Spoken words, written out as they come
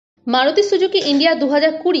Maruti Suzuki India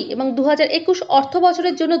 2020 এবং 2021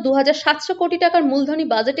 অর্থবছরের জন্য 2700 কোটি টাকার মূলধনী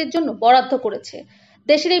বাজেটের জন্য বরাদ্দ করেছে।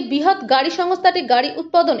 দেশের এই বৃহৎ গাড়ি সংস্থাটি গাড়ি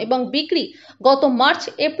উৎপাদন এবং বিক্রি গত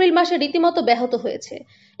মার্চ-এপ্রিল মাসে রীতিমতো ব্যাহত হয়েছে।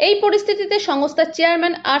 এই পরিস্থিতিতে সংস্থার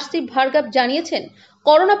চেয়ারম্যান আর.সি. ভার্গব জানিয়েছেন,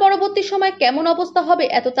 করোনা পরবর্তী সময় কেমন অবস্থা হবে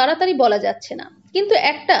এত তাড়াতাড়ি বলা যাচ্ছে না, কিন্তু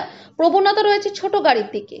একটা প্রবণতা রয়েছে ছোট গাড়ির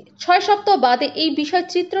দিকে। 6 সপ্তাহ বাদে এই বিষয়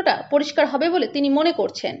চিত্রটা পরিষ্কার হবে বলে তিনি মনে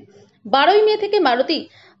করছেন। 12ই মে থেকে মারুতি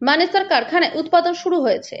মানেসার কারখানায় উৎপাদন শুরু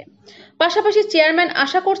হয়েছে। পাশাপাশি চেয়ারম্যান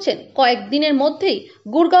আশা করছেন কয়েকদিনের মধ্যেই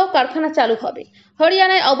গুরগাঁও কারখানা চালু হবে।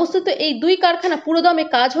 হরিয়ানায় অবস্থিত এই দুই কারখানা পুরোদমে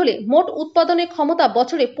কাজ হলে মোট উৎপাদনের ক্ষমতা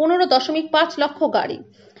বছরে 15.5 লক্ষ গাড়ি।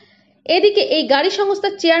 এদিকে এই গাড়ি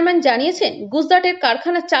সংস্থার চেয়ারম্যান জানিয়েছেন, গুজরাটের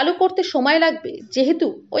কারখানা চালু করতে সময় লাগবে, যেহেতু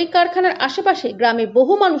ওই কারখানার আশেপাশে গ্রামে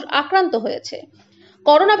বহু মানুষ আক্রান্ত হয়েছে।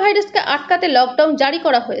 করোনা ভাইরাসকে আটকাতে লকডাউন জারি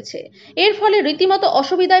করা হয়েছে। এর ফলে রীতিমতো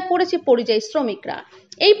অসুবিধায় পড়েছে পরিযায়ী শ্রমিকরা।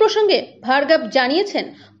 এই প্রসঙ্গে ভার্গব জানিয়েছেন,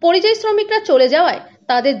 পরিযায়ী শ্রমিকরা চলে যাওয়ায়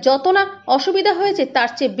তাদের যত না অসুবিধা হয়েছে তার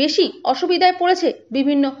চেয়ে বেশি অসুবিধায় পড়েছে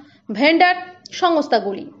বিভিন্ন ভেন্ডার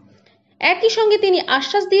সংস্থাগুলি। একই সঙ্গে তিনি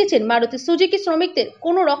আশ্বাস দিয়েছেন, মারুতি সুজুকি শ্রমিকদের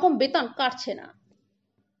কোনো রকম বেতন কাটছে না।